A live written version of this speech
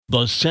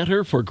The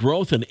Center for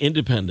Growth and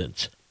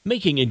Independence,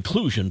 making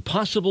inclusion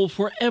possible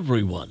for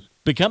everyone.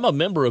 Become a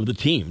member of the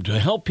team to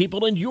help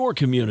people in your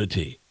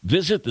community.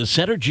 Visit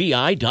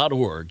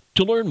thecentergi.org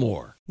to learn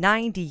more.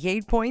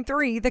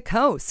 98.3 The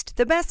Coast,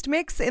 the best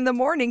mix in the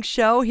morning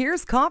show.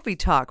 Here's Coffee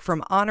Talk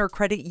from Honor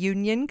Credit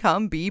Union.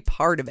 Come be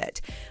part of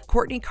it.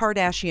 Kourtney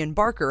Kardashian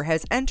Barker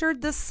has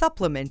entered the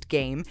supplement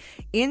game.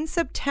 In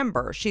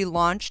September, she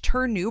launched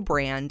her new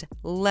brand,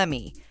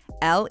 Lemme.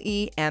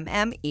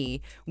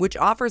 Lemme, which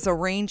offers a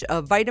range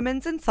of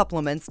vitamins and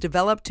supplements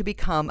developed to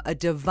become a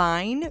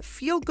divine,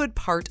 feel-good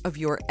part of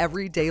your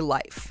everyday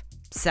life.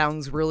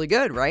 Sounds really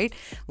good, right?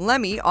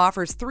 Lemme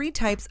offers 3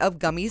 types of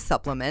gummy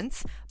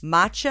supplements: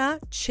 Matcha,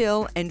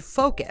 Chill, and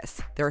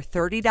Focus. They're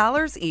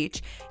 $30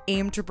 each,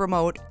 aimed to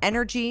promote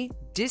energy,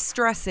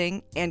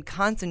 distressing, and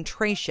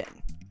concentration.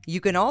 You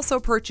can also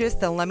purchase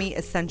the Lemme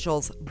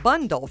Essentials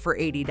bundle for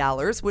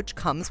 $80, which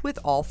comes with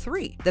all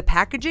 3. The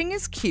packaging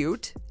is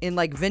cute, in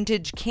like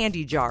vintage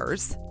candy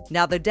jars.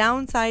 Now, the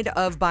downside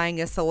of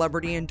buying a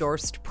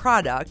celebrity-endorsed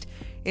product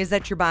is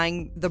that you're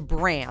buying the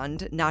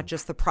brand, not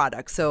just the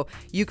product. So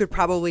you could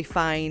probably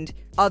find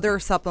other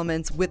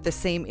supplements with the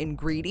same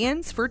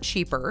ingredients for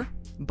cheaper,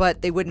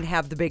 but they wouldn't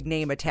have the big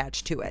name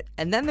attached to it.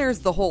 And then there's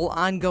the whole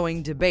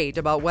ongoing debate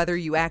about whether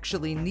you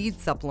actually need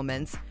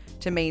supplements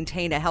to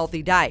maintain a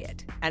healthy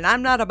diet. And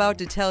I'm not about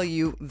to tell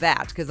you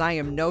that because I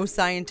am no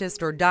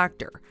scientist or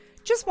doctor.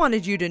 Just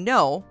wanted you to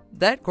know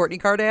that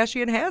Kourtney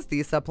Kardashian has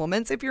these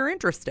supplements if you're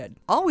interested.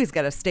 Always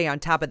got to stay on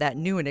top of that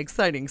new and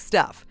exciting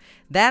stuff.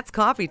 That's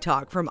Coffee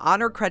Talk from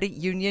Honor Credit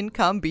Union.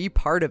 Come be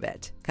part of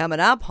it.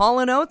 Coming up, Hall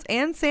 & Oates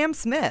and Sam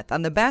Smith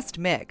on the best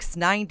mix,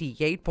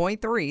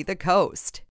 98.3 The Coast.